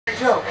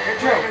Joe.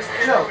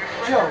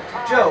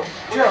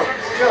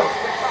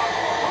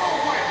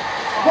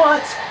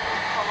 What?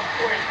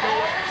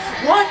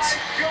 What?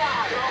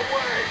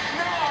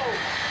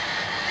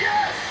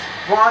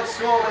 Braun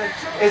Strowman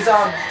is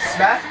on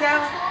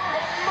Smackdown?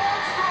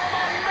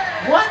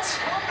 What?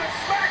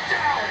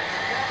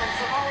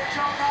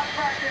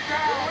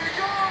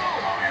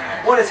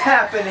 What is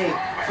happening?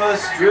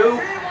 First Drew,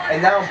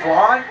 and now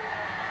Braun?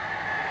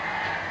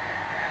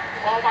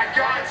 Oh my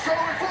God,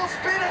 Strowman full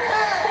speed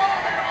ahead!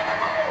 Strowman on the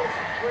move!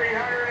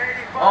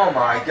 385. Oh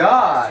my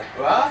God,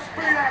 what?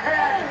 Full speed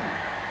ahead!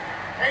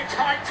 A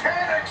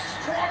titanic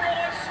struggle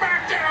on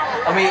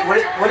Smackdown! I mean,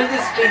 would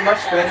this be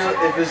much better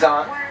if it was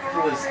on,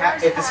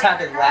 if this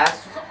happened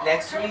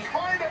next week?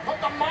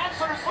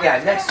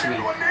 Yeah, next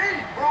week.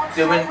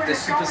 Doing the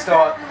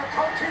superstar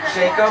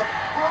shakeup.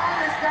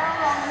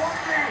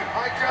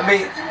 I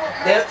mean,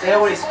 they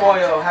already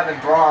spoiled having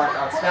Braun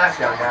on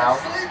SmackDown now.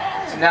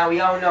 So now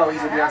we all know he's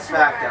going to be on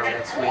SmackDown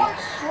next week.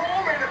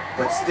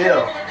 But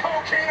still.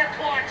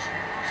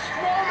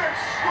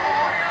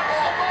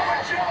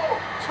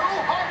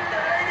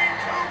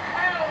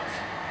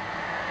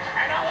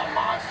 And now the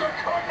monster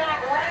could not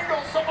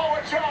wrangle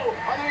Samoa Joe,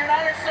 the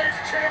United States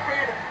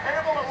champion,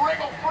 able to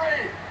wriggle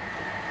free.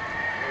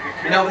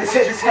 You know, if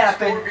this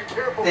happened,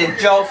 then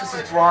Joe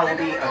versus Braun will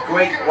be a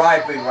great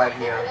rivalry right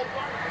here.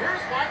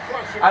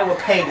 I will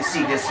pay to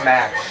see this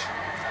match.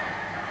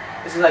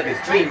 This is like a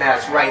dream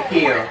match right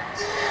here.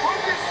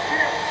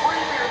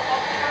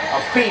 A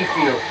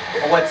preview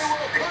of what's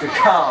to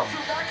come.